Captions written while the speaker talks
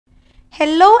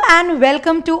Hello and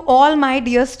welcome to all my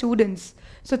dear students.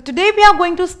 So today we are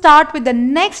going to start with the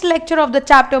next lecture of the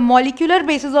chapter Molecular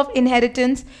Basis of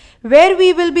Inheritance, where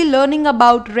we will be learning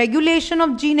about regulation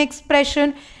of gene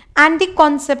expression and the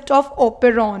concept of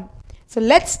operon. So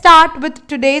let's start with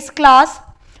today's class.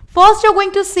 First you're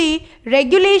going to see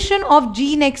regulation of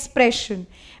gene expression.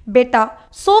 Beta,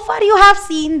 so far you have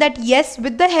seen that yes,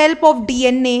 with the help of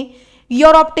DNA,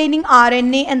 you're obtaining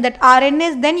RNA, and that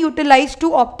RNA is then utilized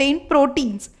to obtain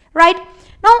proteins, right?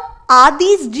 Now, are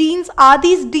these genes, are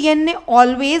these DNA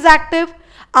always active?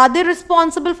 Are they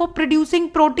responsible for producing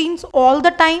proteins all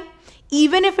the time,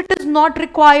 even if it is not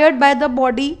required by the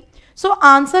body? So,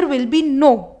 answer will be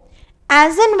no.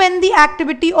 As and when the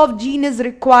activity of gene is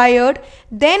required,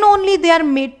 then only they are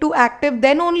made to active,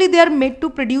 then only they are made to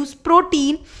produce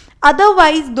protein.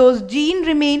 Otherwise, those genes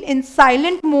remain in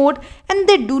silent mode and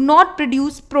they do not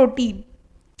produce protein.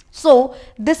 So,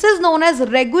 this is known as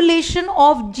regulation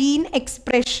of gene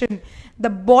expression. The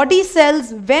body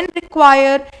cells, when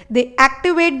required, they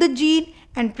activate the gene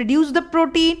and produce the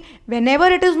protein. Whenever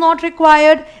it is not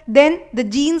required, then the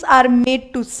genes are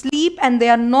made to sleep and they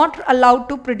are not allowed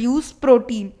to produce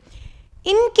protein.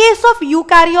 In case of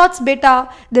eukaryotes, beta,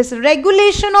 this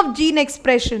regulation of gene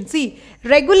expression, see,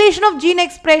 regulation of gene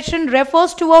expression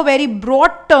refers to a very broad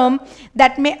term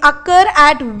that may occur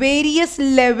at various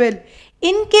levels.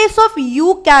 In case of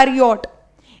eukaryote,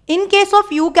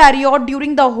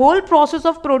 during the whole process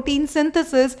of protein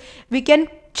synthesis, we can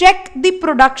check the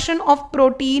production of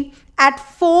protein at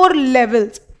 4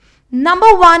 levels.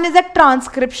 Number 1 is a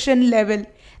transcription level.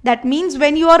 That means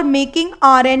when you are making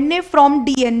RNA from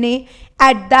DNA,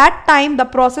 at that time the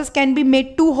process can be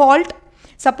made to halt.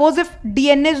 Suppose if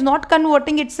DNA is not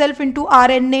converting itself into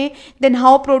RNA, then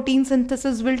how protein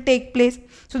synthesis will take place?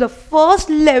 So the first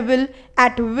level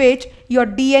at which your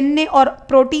DNA or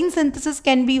protein synthesis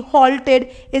can be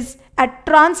halted is at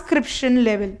transcription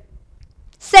level.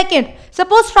 Second,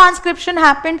 suppose transcription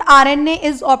happened, RNA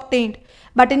is obtained.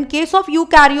 But in case of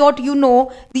eukaryote, you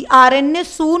know, the RNA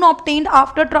soon obtained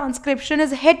after transcription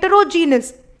is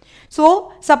heterogeneous.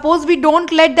 So, suppose we don't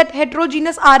let that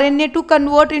heterogeneous RNA to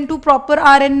convert into proper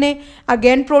RNA,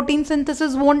 again protein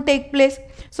synthesis won't take place.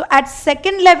 So, at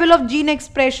second level of gene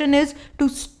expression is to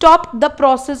stop the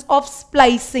process of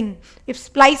splicing. If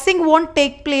splicing won't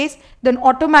take place, then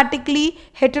automatically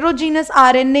heterogeneous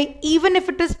RNA, even if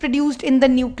it is produced in the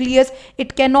nucleus,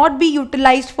 it cannot be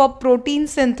utilized for protein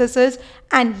synthesis,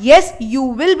 and yes, you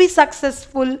will be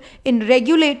successful in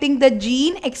regulating the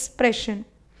gene expression.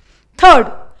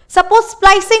 Third, suppose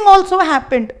splicing also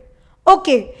happened.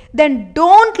 Okay, then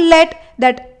don't let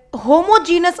that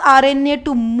homogeneous RNA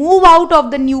to move out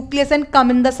of the nucleus and come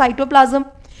in the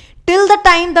cytoplasm. Till the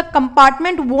time the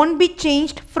compartment won't be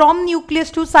changed from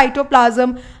nucleus to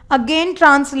cytoplasm, again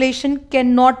translation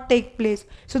cannot take place.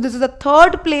 So this is the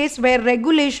third place where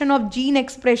regulation of gene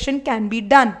expression can be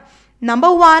done.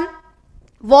 Number 1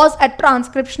 was at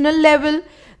transcriptional level.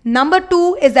 Number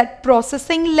 2 is at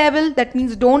processing level, that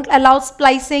means don't allow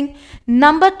splicing.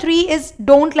 Number 3 is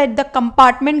don't let the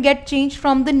compartment get changed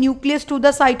from the nucleus to the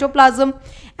cytoplasm.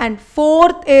 And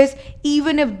fourth is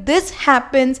even if this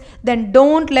happens, then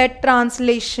don't let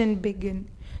translation begin.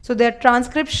 So their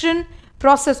transcription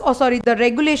process, the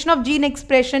regulation of gene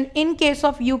expression in case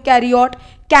of eukaryote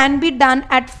can be done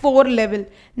at 4 levels.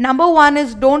 Number 1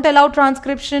 is don't allow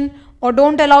transcription, or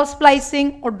don't allow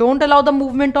splicing, or don't allow the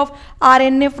movement of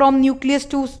RNA from nucleus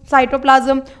to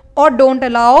cytoplasm, or don't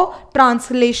allow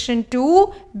translation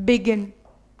to begin.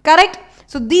 Correct?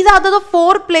 So these are the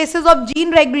 4 places of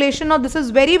gene regulation. Now this is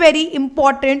very, very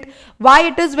important. Why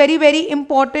it is very, very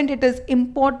important? It is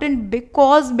important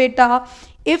because beta,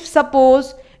 if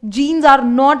suppose genes are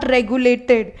not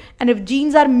regulated and if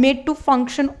genes are made to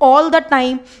function all the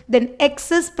time, then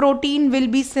excess protein will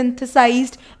be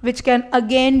synthesized, which can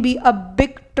again be a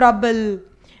big trouble.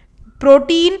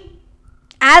 Protein,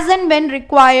 as and when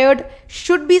required,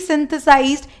 should be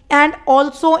synthesized and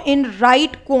also in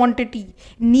right quantity,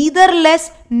 neither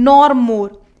less nor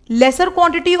more. Lesser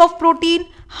quantity of protein,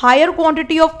 higher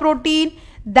quantity of protein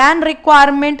than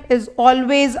requirement is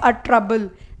always a trouble.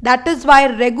 That is why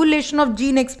regulation of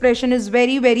gene expression is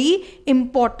very, very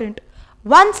important.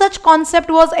 One such concept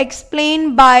was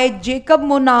explained by Jacob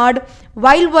Monod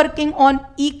while working on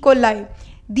E. coli.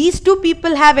 These two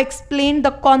people have explained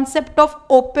the concept of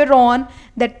operon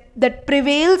that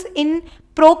prevails in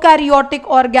prokaryotic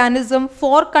organism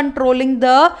for controlling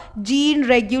the gene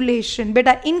regulation.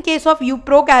 But in case of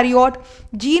prokaryote,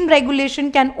 gene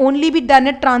regulation can only be done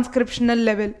at transcriptional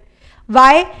level.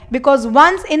 Why? Because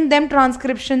once in them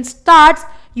transcription starts,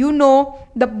 you know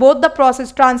both the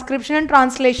process transcription and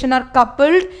translation are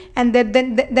coupled, and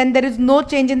then there is no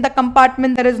change in the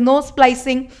compartment, there is no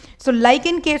splicing. So like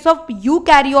in case of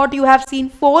eukaryote, you have seen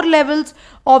 4 levels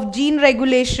of gene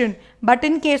regulation, but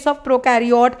in case of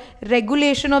prokaryote,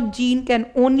 regulation of gene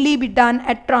can only be done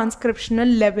at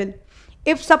transcriptional level.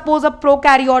 If suppose a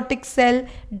prokaryotic cell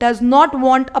does not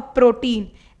want a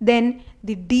protein, then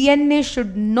the DNA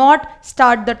should not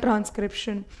start the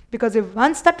transcription, because if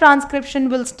once the transcription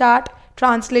will start,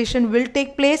 translation will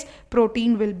take place,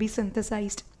 protein will be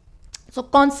synthesized. So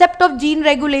concept of gene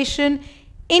regulation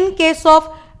in case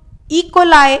of E.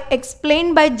 coli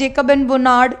explained by Jacob and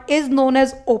Bonnard is known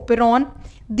as operon.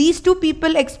 These two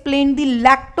people explained the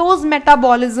lactose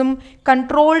metabolism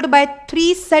controlled by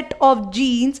 3 set of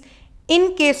genes.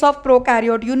 In case of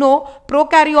prokaryote, you know,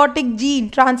 prokaryotic gene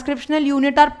transcriptional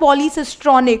unit are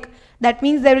polycistronic. That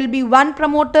means there will be one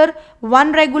promoter,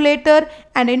 one regulator,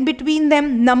 and in between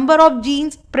them number of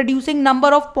genes producing number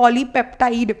of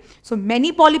polypeptide. So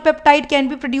many polypeptide can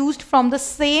be produced from the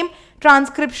same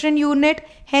transcription unit.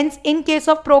 Hence in case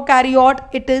of prokaryote,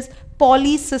 it is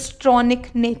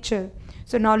polycistronic nature.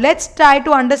 So now let's try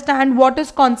to understand what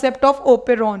is concept of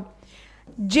operon.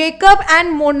 Jacob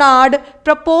and Bonnard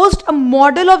proposed a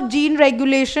model of gene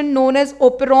regulation known as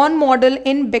operon model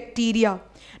in bacteria.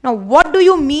 Now what do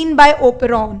you mean by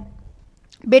operon?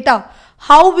 Beta,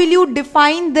 how will you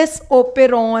define this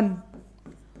operon?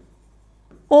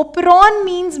 Operon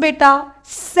means beta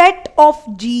set of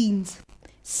genes.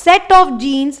 Set of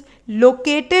genes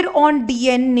located on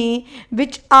DNA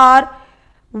which are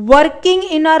working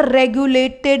in a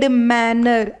regulated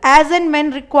manner. As and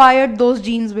when required, those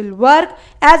genes will work.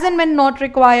 As and when not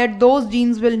required, those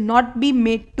genes will not be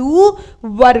made to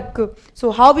work.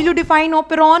 So how will you define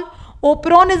operon?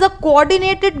 Operon is a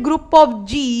coordinated group of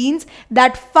genes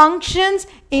that functions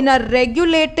in a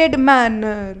regulated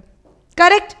manner.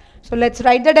 Correct? So let's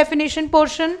write the definition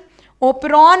portion.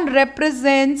 Operon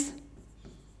represents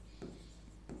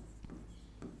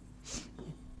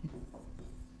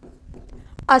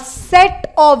a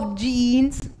set of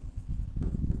genes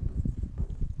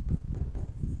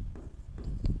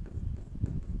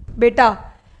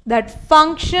that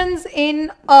functions in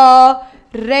a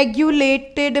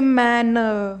regulated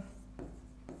manner.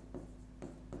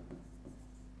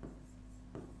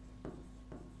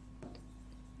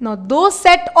 Now those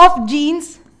set of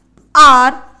genes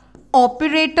are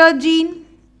operator gene,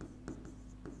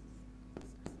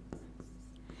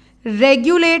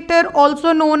 regulator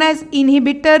also known as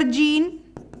inhibitor gene,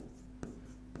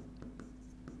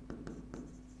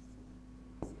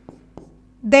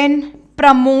 then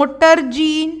promoter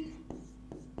gene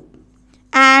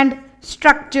and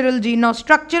structural gene. Now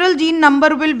structural gene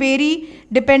number will vary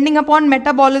depending upon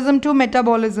metabolism to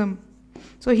metabolism.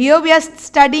 So here we are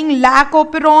studying lac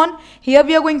operon. Here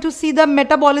we are going to see the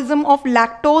metabolism of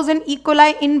lactose in E.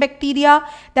 coli in bacteria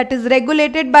that is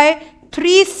regulated by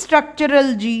 3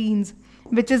 structural genes,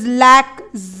 which is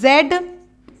LAC-Z,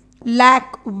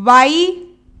 LAC-Y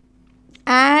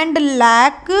and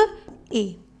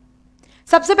LAC-A.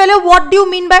 सबसे पहले what do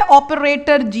you mean by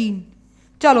operator gene?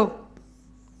 चलो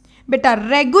बेटा,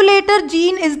 regulator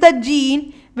gene is the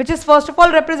gene which is first of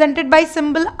all represented by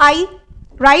symbol I,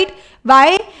 right?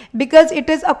 Why? Because it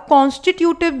is a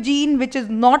constitutive gene which is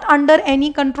not under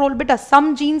any control. Beta,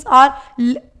 some genes are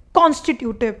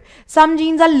constitutive, some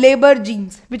genes are labor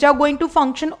genes which are going to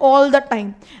function all the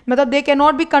time. They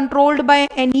cannot be controlled by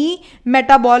any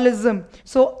metabolism.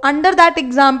 So under that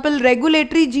example,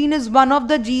 regulatory gene is one of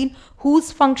the gene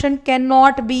whose function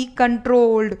cannot be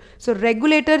controlled. So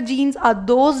regulator genes are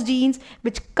those genes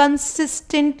which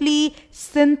consistently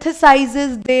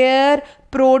synthesizes their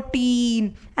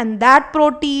protein, and that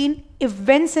protein, if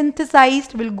when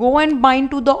synthesized, will go and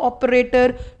bind to the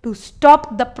operator to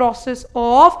stop the process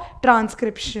of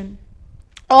transcription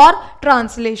or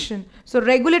translation. So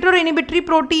regulator inhibitory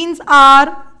proteins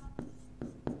are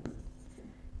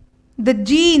the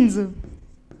genes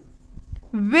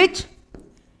which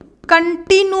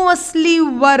continuously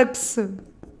works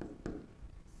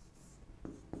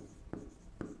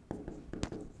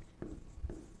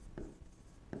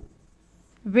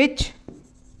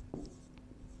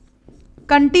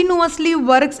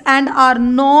and are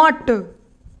not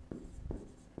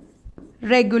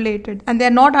regulated, and they are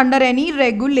not under any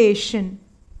regulation.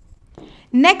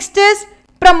 Next is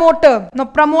promoter. Now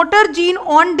promoter gene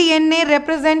on DNA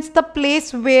represents the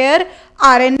place where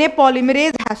RNA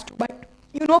polymerase has to bind.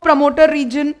 You know, promoter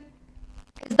region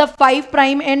is the 5'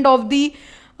 end of the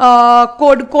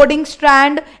coding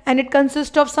strand, and it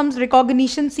consists of some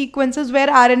recognition sequences where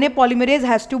RNA polymerase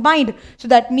has to bind. So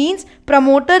that means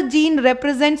promoter gene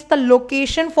represents the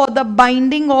location for the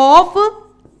binding of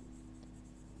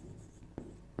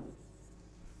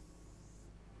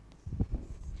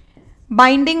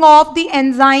the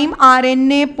enzyme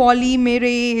RNA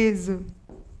polymerase.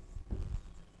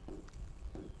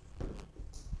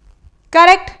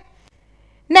 Correct?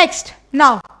 Next,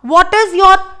 now what is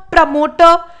your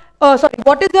promoter?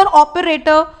 What is your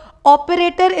operator?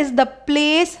 Operator is the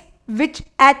place which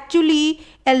actually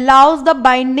allows the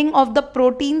binding of the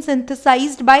protein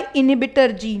synthesized by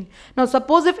inhibitor gene. Now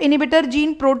suppose if inhibitor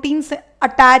gene protein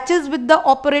attaches with the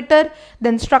operator,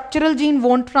 then structural gene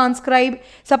won't transcribe.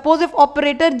 Suppose if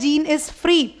operator gene is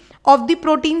free of the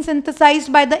protein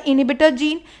synthesized by the inhibitor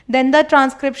gene, then the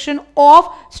transcription of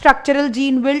structural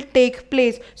gene will take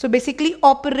place. So basically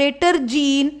operator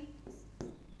gene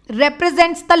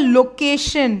represents the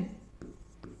location.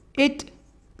 It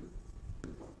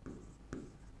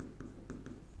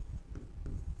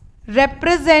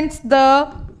represents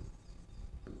the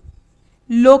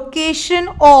location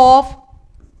of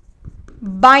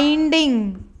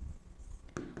binding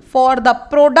for the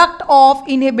product of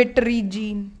inhibitory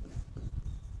gene.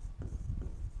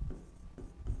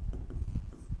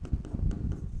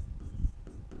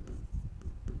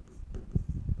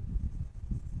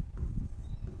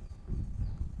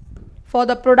 For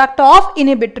the product of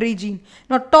inhibitory gene.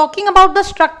 Now talking about the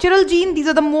structural gene, these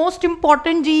are the most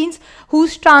important genes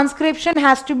whose transcription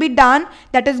has to be done,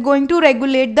 that is going to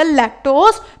regulate the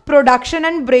lactose production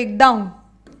and breakdown.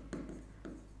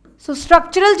 So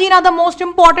structural gene are the most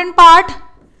important part.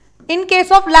 In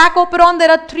case of lac operon,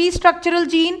 there are 3 structural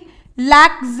genes.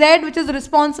 LAC-Z, which is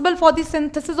responsible for the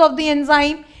synthesis of the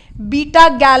enzyme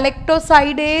beta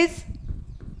galactosidase.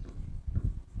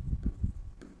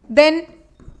 Then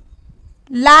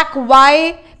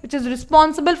LAC-Y, which is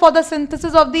responsible for the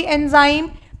synthesis of the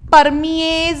enzyme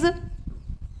permease,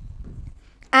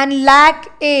 and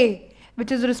LAC-A, which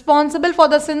is responsible for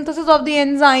the synthesis of the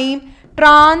enzyme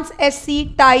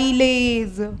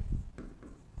trans-acetylase.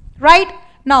 Right?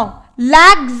 Now,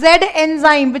 LAC-Z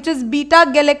enzyme, which is beta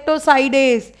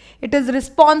galactosidase, it is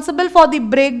responsible for the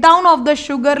breakdown of the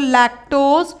sugar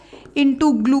lactose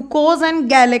into glucose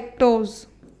and galactose.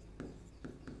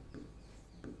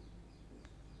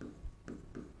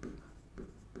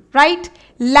 Right?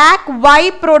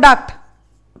 LAC-Y product,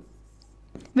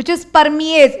 which is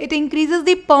permease, it increases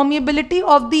the permeability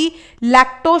of the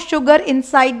lactose sugar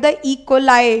inside the E.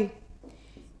 coli.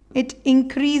 It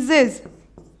increases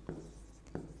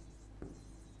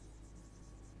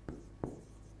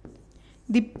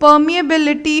the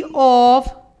permeability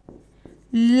of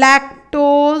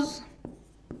lactose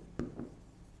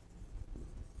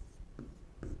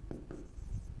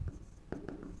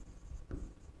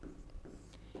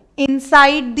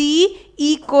inside the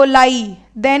E. coli.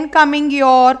 Then coming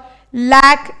your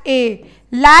LAC-A.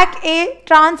 LAC-A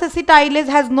trans-acetylase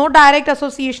has no direct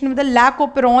association with the lac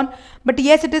operon, but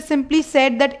yes, it is simply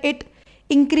said that it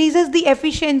increases the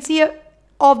efficiency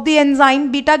of the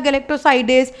enzyme beta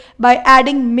galactosidase by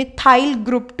adding methyl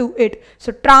group to it.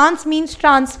 So trans means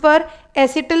transfer,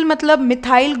 acetyl matlab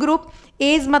methyl group,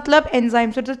 ase matlab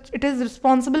enzyme. So it is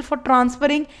responsible for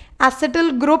transferring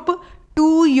acetyl group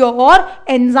to your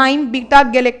enzyme beta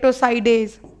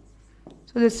galactosidase.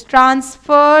 So this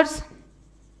transfers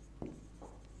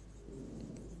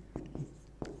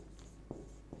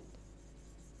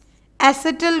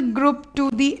acetyl group to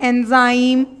the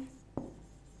enzyme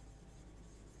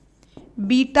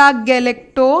beta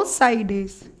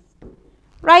galactosidase.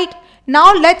 Right?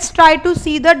 Now let's try to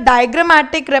see the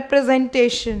diagrammatic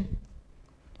representation.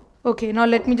 Okay, now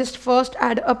let me just first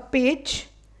add a page,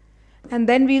 and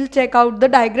then we'll check out the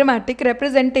diagrammatic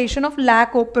representation of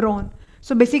lac operon.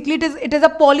 So basically it is a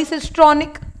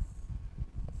polycistronic.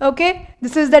 Okay,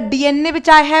 this is the DNA which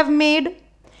I have made,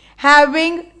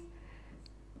 having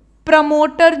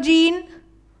promoter gene,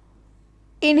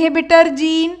 inhibitor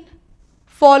gene,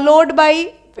 followed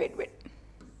by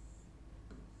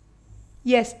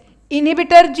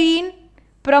inhibitor gene,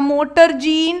 promoter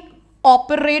gene,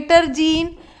 operator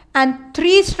gene, and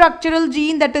 3 structural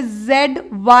gene, that is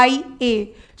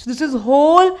ZYA. So this is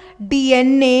whole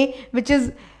DNA which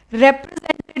is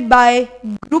represented by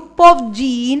group of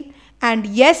gene, and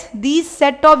yes, these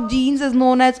set of genes is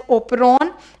known as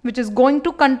operon, which is going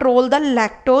to control the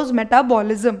lactose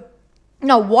metabolism.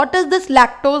 Now what is this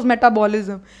lactose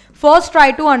metabolism? First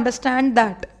try to understand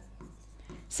that.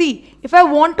 See, if I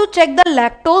want to check the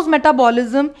lactose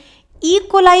metabolism, E.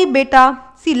 coli beta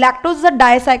see, lactose is a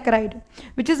disaccharide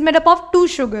which is made up of two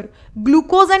sugar,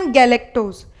 glucose and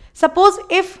galactose. Suppose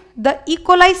if the E.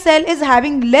 coli cell is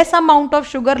having less amount of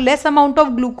sugar, less amount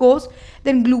of glucose,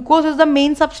 then glucose is the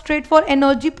main substrate for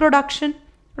energy production,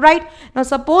 right? Now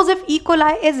suppose if E.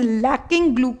 coli is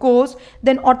lacking glucose,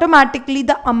 then automatically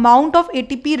the amount of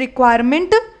ATP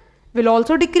requirement will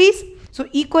also decrease. So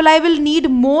E. coli will need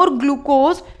more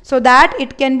glucose so that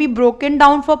it can be broken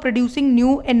down for producing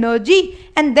new energy,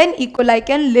 and then E. coli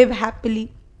can live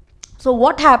happily. So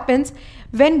what happens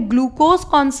when glucose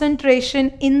concentration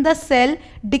in the cell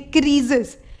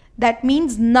decreases? That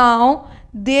means now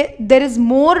there is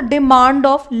more demand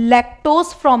of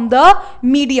lactose from the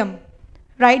medium,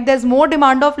 right? There's more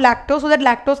demand of lactose so that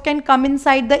lactose can come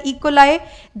inside the E. coli.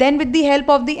 Then with the help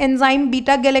of the enzyme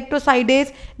beta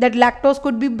galactosidase, that lactose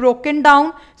could be broken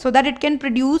down so that it can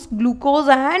produce glucose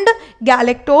and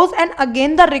galactose, and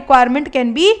again the requirement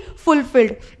can be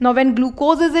fulfilled. Now when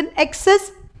glucose is in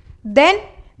excess, then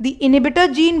the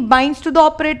inhibitor gene binds to the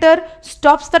operator,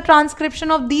 stops the transcription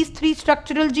of these three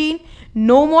structural genes,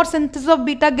 no more synthesis of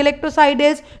beta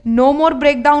galactosidase, no more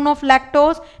breakdown of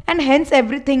lactose, and hence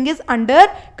everything is under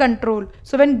control.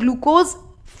 So when glucose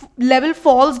level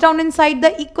falls down inside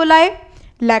the E. coli,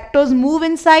 lactose move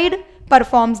inside,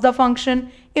 performs the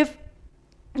function. If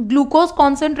glucose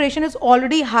concentration is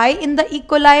already high in the E.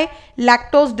 coli,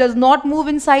 lactose does not move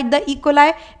inside the E.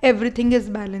 coli, everything is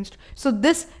balanced. So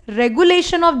this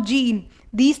regulation of gene,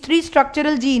 these three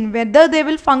structural genes, whether they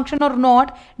will function or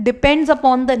not, depends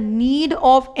upon the need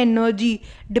of energy,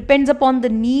 depends upon the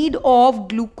need of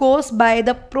glucose by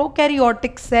the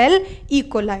prokaryotic cell E.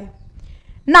 coli.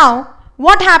 Now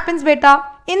what happens, beta?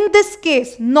 In this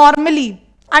case, normally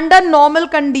under normal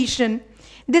condition,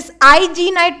 this I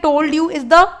gene I told you is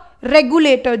the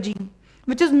regulator gene,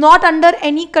 which is not under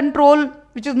any control,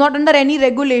 which is not under any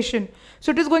regulation.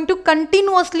 So it is going to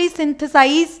continuously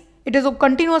synthesize, it is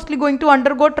continuously going to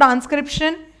undergo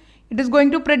transcription, it is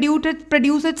going to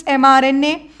produce its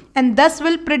mRNA, and thus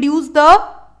will produce the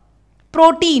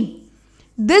protein.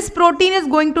 This protein is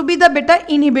going to be the beta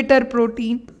inhibitor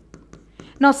protein.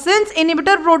 Now since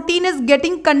inhibitor protein is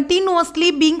getting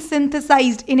continuously being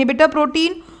synthesized, inhibitor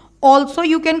protein, also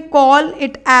you can call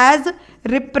it as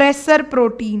repressor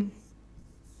protein,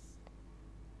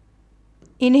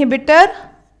 inhibitor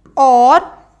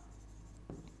or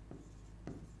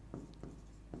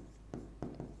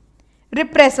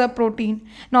repressor protein.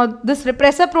 Now this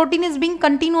repressor protein is being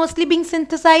continuously being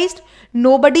synthesized,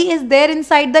 nobody is there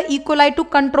inside the E. coli to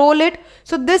control it,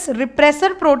 so this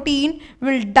repressor protein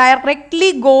will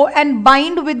directly go and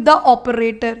bind with the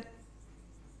operator.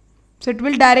 So it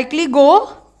will directly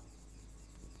go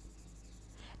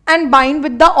and bind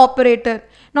with the operator.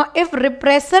 Now if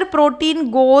repressor protein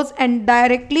goes and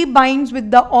directly binds with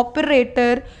the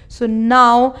operator, so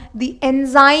now the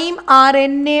enzyme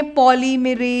RNA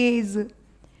polymerase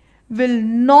will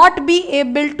not be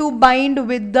able to bind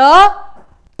with the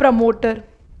promoter.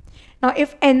 Now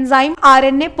if enzyme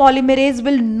RNA polymerase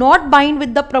will not bind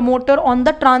with the promoter on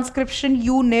the transcription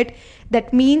unit,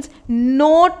 that means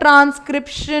no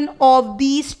transcription of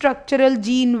the structural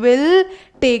gene will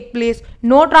take place.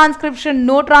 No transcription,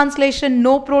 no translation,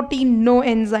 no protein, no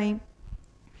enzyme.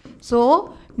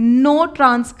 So no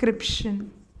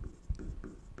transcription.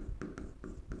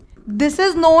 This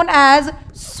is known as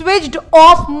switched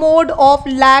off mode of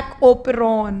lac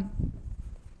operon.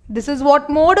 This is what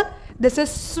mode? This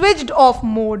is switched off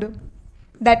mode.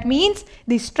 That means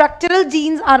the structural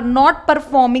genes are not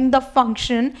performing the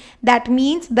function. That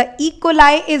means the E.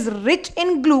 coli is rich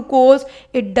in glucose.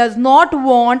 It does not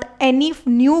want any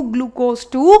new glucose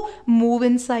to move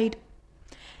inside.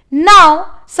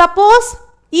 Now, suppose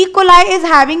E. coli is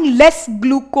having less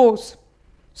glucose.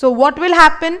 So what will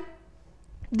happen?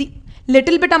 The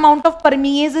little bit amount of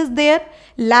permease is there.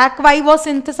 LAC-Y was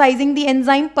synthesizing the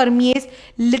enzyme permease.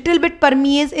 Little bit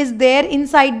permease is there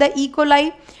inside the E.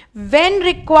 coli. When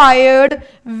required,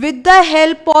 with the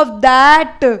help of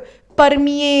that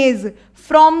permease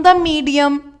from the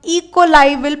medium, E.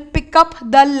 coli will pick up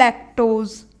the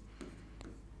lactose.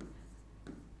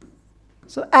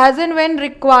 So as and when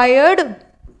required,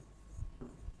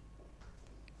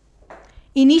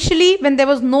 initially when there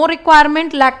was no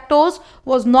requirement, lactose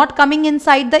was not coming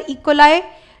inside the E. coli.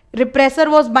 Repressor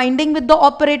was binding with the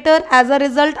operator. As a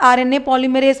result, RNA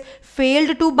polymerase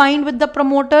failed to bind with the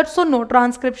promoter, so no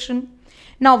transcription.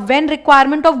 Now, when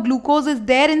requirement of glucose is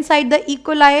there inside the E.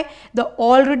 coli, the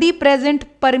already present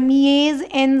permease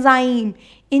enzyme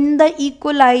in the E.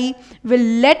 coli will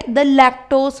let the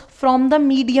lactose from the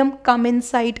medium come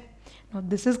inside. Now,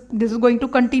 this is going to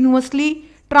continuously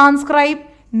transcribe.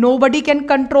 Nobody can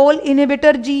control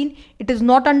inhibitor gene. It is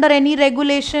not under any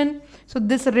regulation. So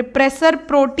this repressor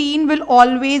protein will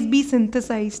always be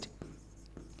synthesized.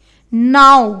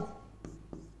 Now,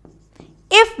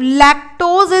 if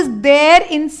lactose is there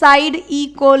inside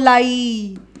E.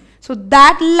 coli, so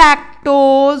that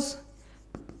lactose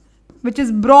which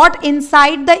is brought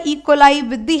inside the E. coli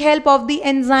with the help of the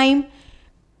enzyme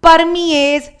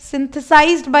permease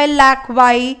synthesized by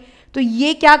lac-Y, तो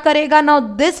ये क्या करेगा? Now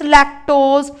this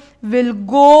lactose will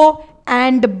go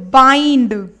and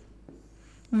bind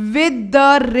with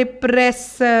the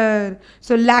repressor.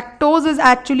 So lactose is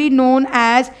actually known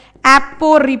as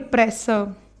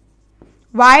aporepressor.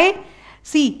 Why?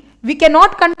 See, we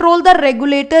cannot control the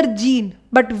regulator gene,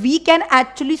 but we can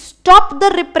actually stop the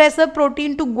repressor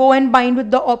protein to go and bind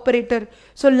with the operator.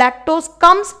 So lactose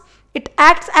comes, it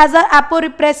acts as an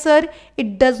aporepressor.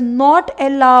 It does not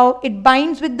allow, it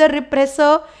binds with the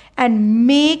repressor and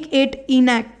make it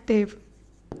inactive.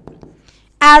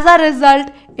 As a result,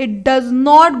 it does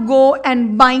not go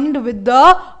and bind with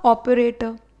the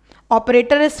operator.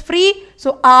 Operator is free,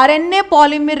 so RNA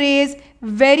polymerase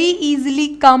very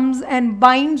easily comes and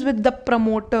binds with the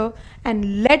promoter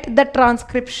and let the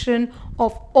transcription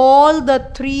of all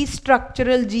the 3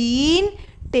 structural genes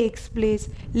takes place.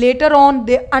 Later on,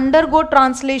 they undergo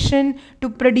translation to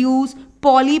produce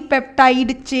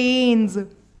polypeptide chains.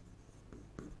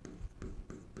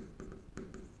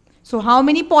 So how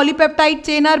many polypeptide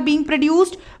chain are being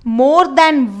produced? More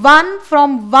than 1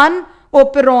 from 1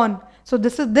 operon. So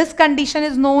this condition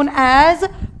is known as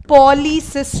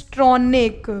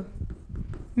polycistronic.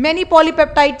 Many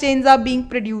polypeptide chains are being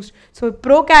produced. So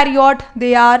prokaryote,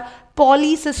 they are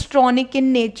polycistronic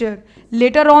in nature.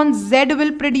 Later on, Z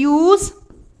will produce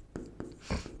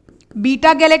beta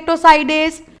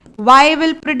galactosidase, Y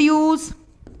will produce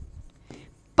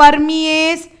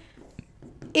permease,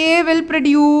 A will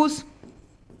produce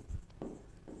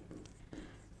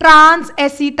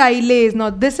trans-acetylase. Now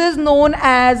this is known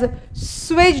as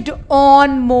switched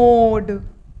on mode.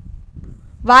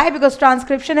 Why? Because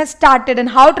transcription has started. And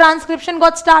how transcription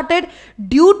got started?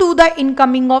 Due to the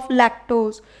incoming of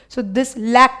lactose. So this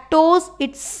lactose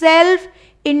itself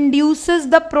induces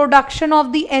the production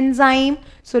of the enzyme.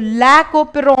 So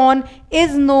lac-operon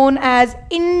is known as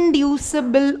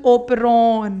inducible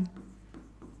operon.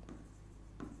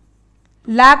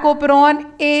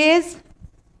 Lac-operon is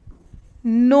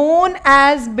known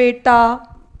as beta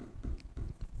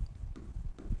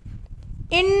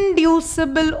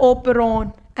inducible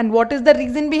operon. And what is the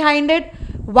reason behind it?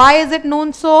 Why is it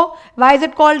known so? Why is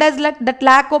it called as that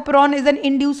lac-operon is an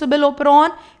inducible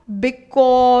operon?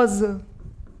 Because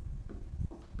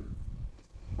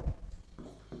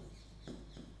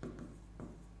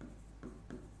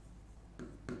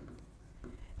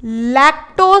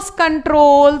lactose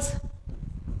controls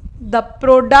the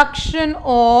production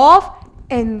of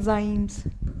enzymes.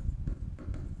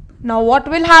 Now what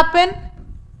will happen?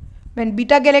 When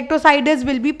beta galactosidase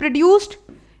will be produced,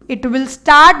 it will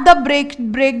start the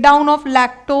breakdown of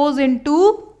lactose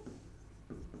into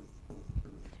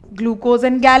glucose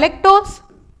and galactose.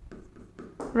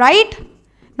 Right?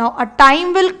 Now a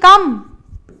time will come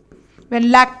when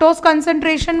lactose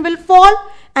concentration will fall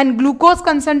and glucose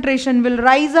concentration will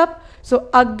rise up. So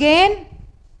again,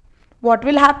 what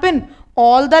will happen?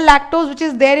 All the lactose which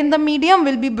is there in the medium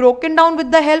will be broken down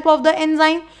with the help of the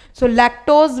enzyme. So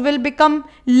lactose will become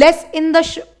less in the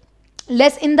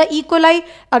E. coli.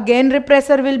 Again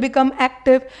repressor will become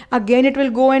active. Again it will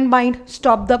go and bind,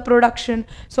 stop the production.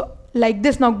 So like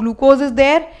this, now glucose is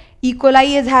there. E.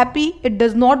 coli is happy. It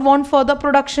does not want further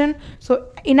production. So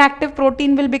inactive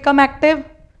protein will become active.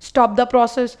 Stop the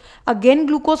process. Again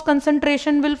glucose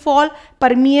concentration will fall.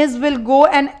 Permease will go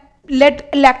and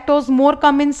let lactose more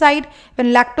come inside. When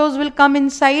lactose will come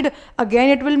inside, again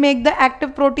it will make the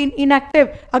active protein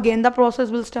inactive. Again the process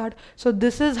will start. So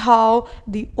this is how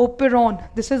the operon,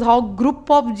 this is how group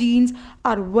of genes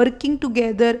are working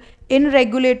together in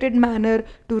regulated manner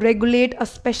to regulate a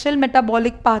special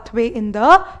metabolic pathway in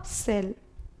the cell.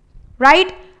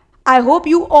 Right? I hope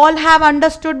you all have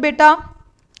understood beta.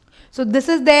 So this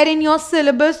is there in your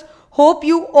syllabus. Hope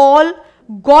you all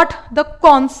got the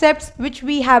concepts which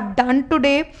we have done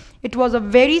today. It was a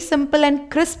very simple and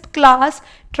crisp class.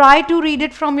 Try to read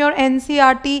it from your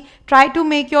NCERT. Try to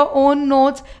make your own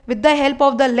notes with the help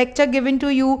of the lecture given to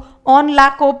you on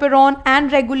lac-operon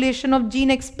and regulation of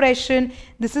gene expression.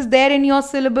 This is there in your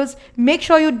syllabus. Make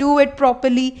sure you do it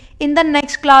properly. In the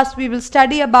next class, we will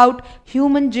study about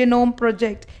Human Genome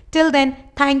Project. Till then,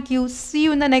 thank you. See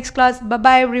you in the next class.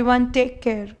 Bye-bye everyone. Take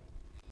care.